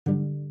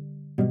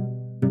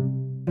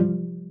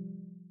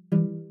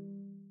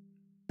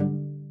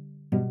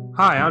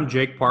Hi, I'm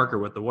Jake Parker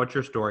with the What's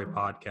Your Story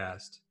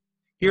podcast.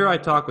 Here I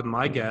talk with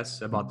my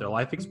guests about their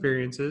life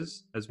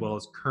experiences, as well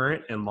as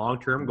current and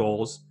long-term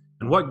goals,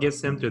 and what gets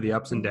them through the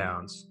ups and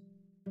downs.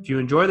 If you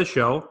enjoy the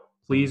show,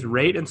 please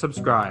rate and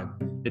subscribe.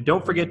 And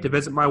don't forget to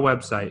visit my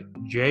website,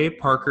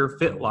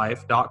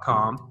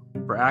 jparkerfitlife.com,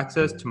 for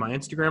access to my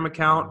Instagram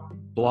account,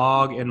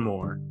 blog, and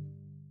more.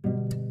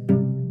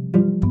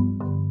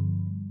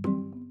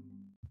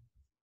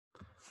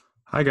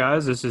 Hi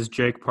guys, this is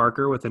Jake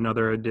Parker with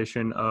another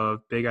edition of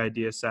Big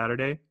Idea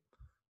Saturday.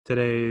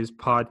 Today's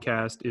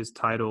podcast is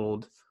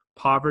titled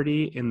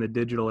Poverty in the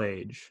Digital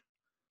Age.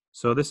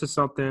 So this is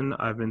something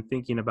I've been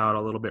thinking about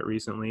a little bit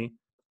recently.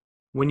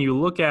 When you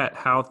look at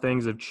how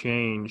things have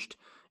changed,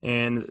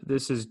 and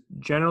this is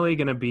generally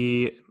going to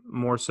be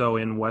more so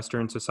in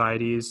Western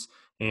societies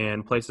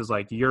and places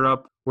like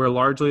Europe, where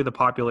largely the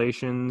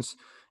populations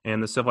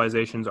and the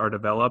civilizations are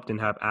developed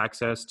and have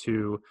access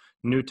to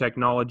new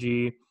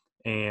technology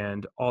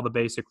and all the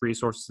basic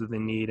resources that they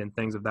need and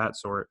things of that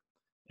sort.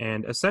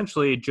 And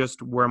essentially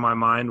just where my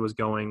mind was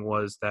going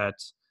was that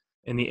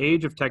in the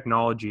age of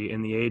technology,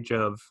 in the age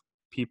of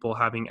people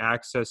having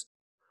access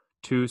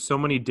to so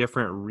many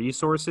different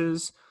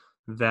resources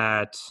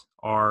that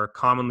are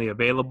commonly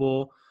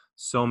available,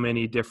 so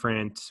many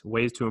different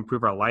ways to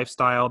improve our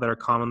lifestyle that are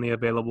commonly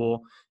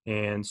available,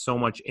 and so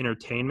much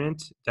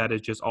entertainment that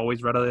is just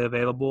always readily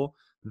available,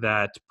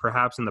 that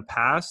perhaps in the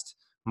past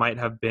might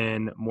have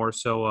been more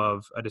so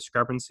of a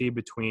discrepancy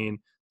between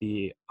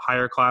the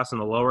higher class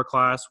and the lower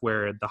class,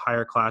 where the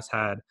higher class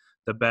had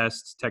the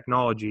best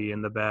technology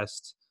and the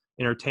best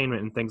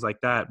entertainment and things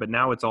like that. But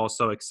now it's all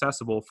so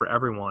accessible for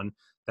everyone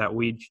that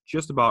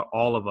just about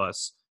all of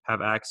us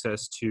have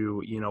access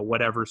to,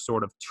 whatever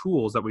sort of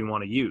tools that we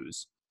want to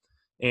use.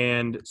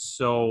 And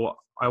so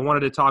I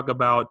wanted to talk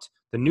about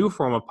the new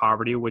form of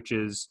poverty, which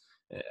is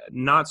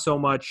not so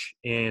much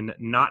in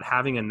not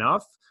having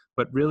enough,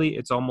 but really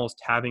it's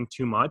almost having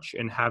too much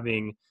and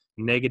having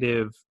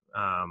negative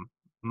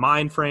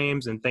mind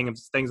frames and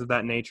things of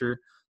that nature.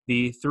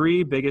 The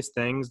three biggest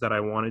things that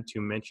I wanted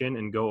to mention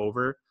and go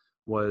over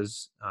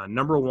was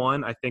number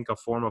one, I think a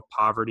form of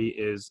poverty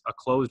is a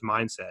closed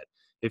mindset.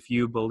 If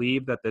you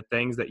believe that the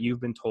things that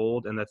you've been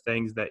told and the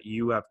things that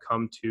you have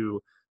come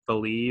to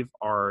believe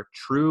are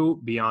true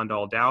beyond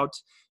all doubt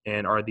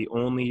and are the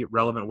only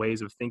relevant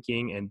ways of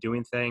thinking and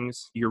doing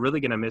things, you're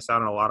really going to miss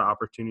out on a lot of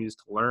opportunities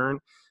to learn,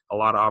 a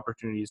lot of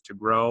opportunities to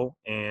grow,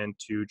 and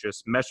to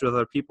just mesh with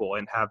other people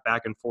and have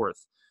back and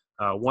forth.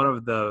 One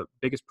of the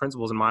biggest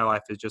principles in my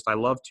life is just I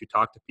love to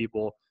talk to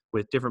people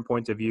with different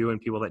points of view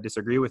and people that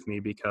disagree with me,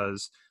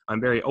 because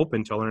I'm very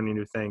open to learning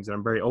new things and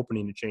I'm very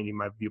open to changing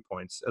my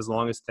viewpoints. As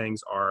long as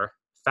things are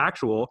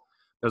factual,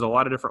 there's a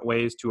lot of different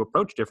ways to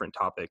approach different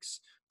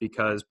topics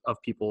because of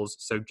people's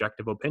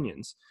subjective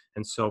opinions.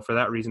 And so for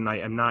that reason, I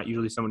am not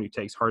usually someone who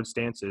takes hard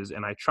stances,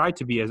 and I try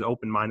to be as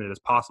open-minded as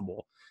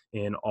possible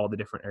in all the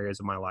different areas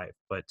of my life.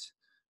 But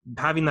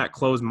having that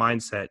closed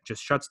mindset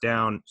just shuts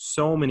down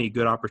so many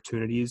good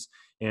opportunities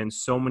and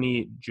so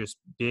many just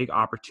big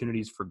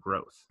opportunities for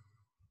growth.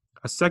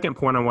 A second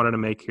point I wanted to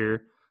make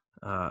here,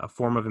 a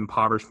form of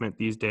impoverishment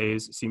these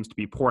days seems to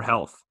be poor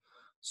health.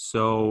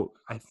 So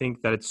I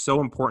think that it's so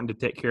important to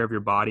take care of your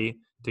body,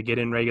 to get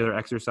in regular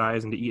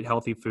exercise and to eat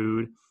healthy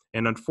food.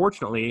 And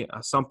unfortunately,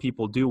 some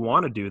people do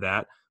want to do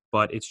that,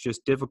 but it's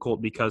just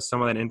difficult because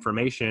some of that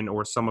information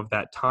or some of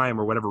that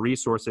time or whatever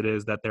resource it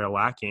is that they're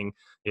lacking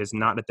is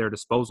not at their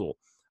disposal.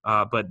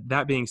 But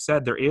that being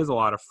said, there is a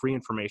lot of free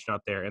information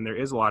out there, and there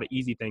is a lot of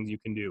easy things you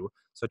can do,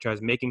 such as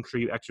making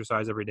sure you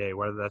exercise every day,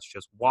 whether that's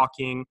just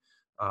walking,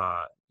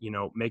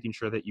 making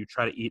sure that you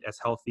try to eat as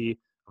healthy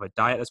of a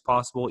diet as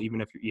possible, even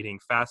if you're eating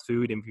fast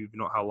food. And if you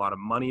don't have a lot of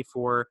money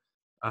for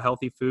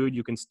healthy food,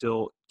 you can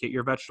still get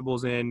your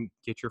vegetables in,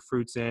 get your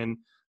fruits in,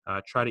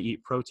 try to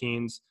eat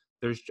proteins.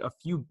 There's a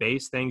few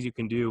base things you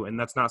can do, and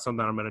that's not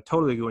something I'm going to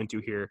totally go into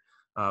here.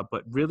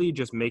 But really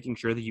just making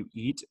sure that you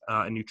eat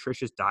a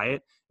nutritious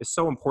diet is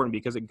so important,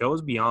 because it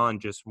goes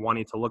beyond just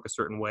wanting to look a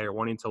certain way or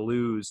wanting to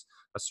lose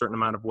a certain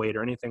amount of weight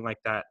or anything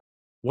like that.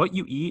 What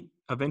you eat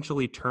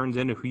eventually turns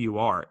into who you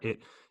are.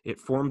 It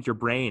forms your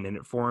brain, and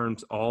it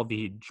forms all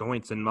the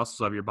joints and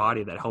muscles of your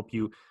body that help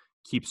you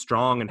keep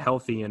strong and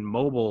healthy and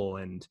mobile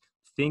and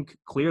think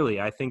clearly.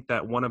 I think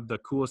that one of the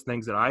coolest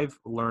things that I've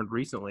learned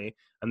recently,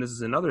 and this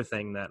is another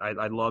thing that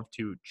I'd love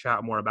to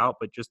chat more about,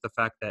 but just the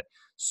fact that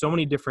so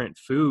many different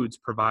foods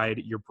provide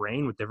your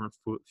brain with different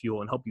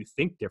fuel and help you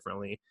think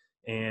differently.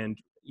 And,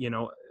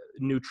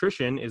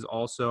 nutrition is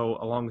also,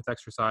 along with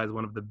exercise,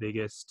 one of the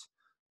biggest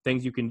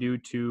things you can do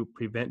to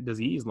prevent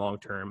disease long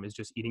term is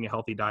just eating a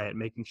healthy diet,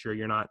 making sure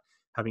you're not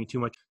having too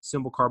much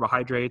simple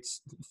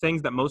carbohydrates,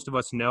 things that most of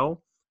us know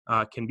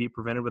can be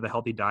prevented with a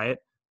healthy diet.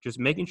 Just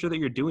making sure that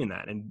you're doing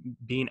that and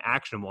being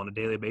actionable on a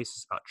daily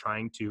basis about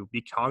trying to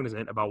be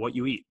cognizant about what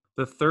you eat.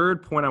 The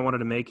third point I wanted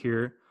to make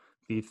here,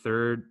 the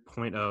third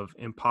point of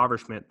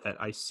impoverishment that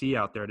I see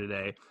out there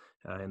today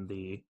in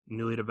the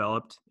newly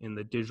developed, in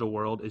the digital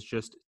world, is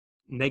just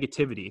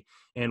negativity.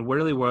 And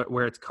really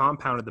where it's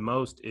compounded the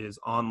most is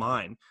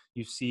online.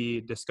 You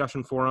see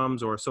discussion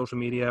forums or social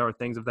media or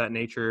things of that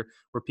nature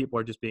where people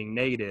are just being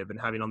negative and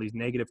having all these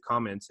negative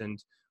comments.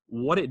 And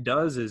what it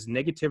does is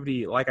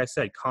negativity, like I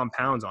said,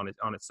 compounds on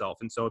itself.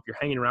 And so if you're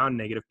hanging around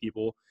negative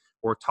people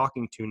or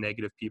talking to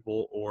negative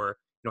people or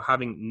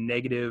having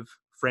negative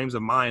frames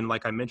of mind,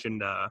 like I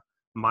mentioned,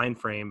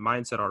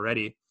 mindset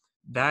already,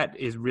 that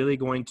is really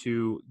going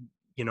to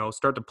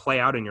start to play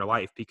out in your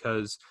life,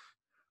 because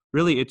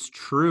really it's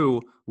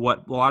true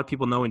what a lot of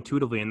people know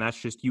intuitively, and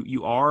that's just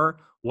you are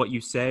what you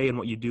say and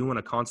what you do on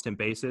a constant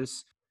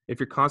basis. If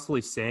you're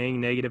constantly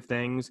saying negative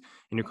things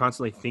and you're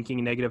constantly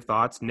thinking negative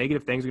thoughts,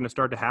 negative things are going to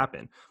start to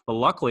happen. But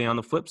luckily, on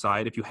the flip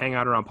side, if you hang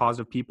out around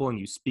positive people and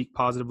you speak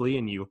positively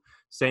and you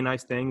say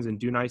nice things and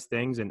do nice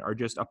things and are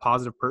just a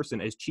positive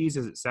person, as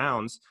cheesy as it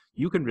sounds,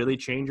 you can really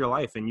change your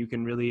life and you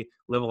can really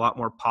live a lot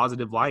more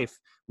positive life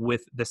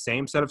with the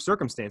same set of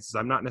circumstances.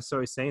 I'm not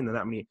necessarily saying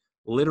that many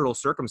literal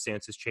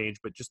circumstances change,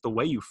 but just the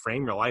way you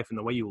frame your life and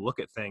the way you look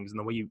at things and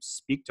the way you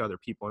speak to other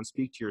people and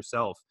speak to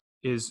yourself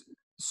is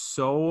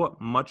so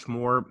much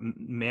more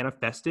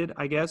manifested,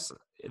 I guess,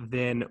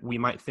 than we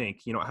might think.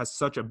 It has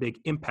such a big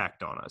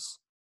impact on us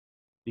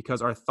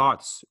because our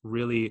thoughts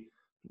really,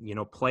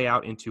 play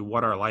out into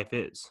what our life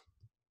is.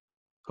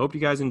 Hope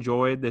you guys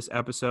enjoyed this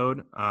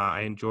episode.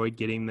 I enjoyed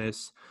getting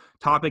this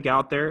topic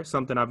out there,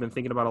 something I've been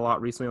thinking about a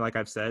lot recently, like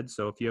I've said.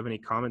 So if you have any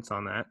comments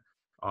on that,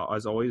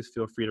 as always,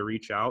 feel free to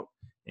reach out,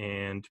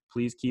 and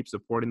please keep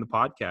supporting the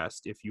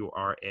podcast if you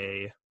are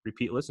a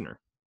repeat listener.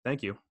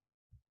 Thank you.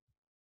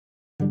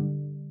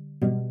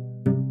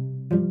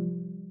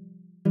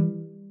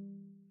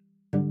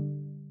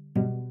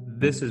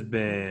 This has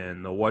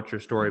been the What's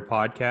Your Story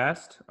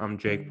podcast. I'm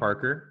Jake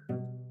Parker.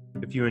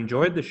 If you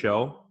enjoyed the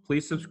show,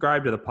 please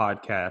subscribe to the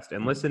podcast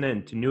and listen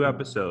in to new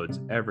episodes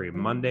every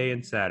Monday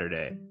and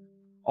Saturday.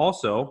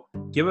 Also,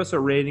 give us a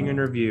rating and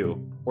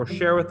review, or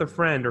share with a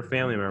friend or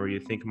family member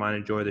you think might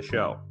enjoy the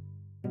show.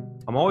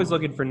 I'm always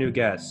looking for new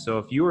guests, so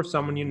if you or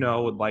someone you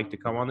know would like to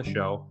come on the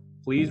show,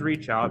 please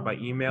reach out by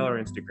email or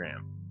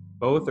Instagram.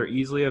 Both are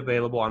easily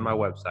available on my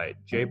website,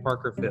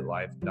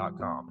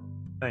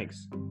 jparkerfitlife.com.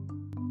 Thanks.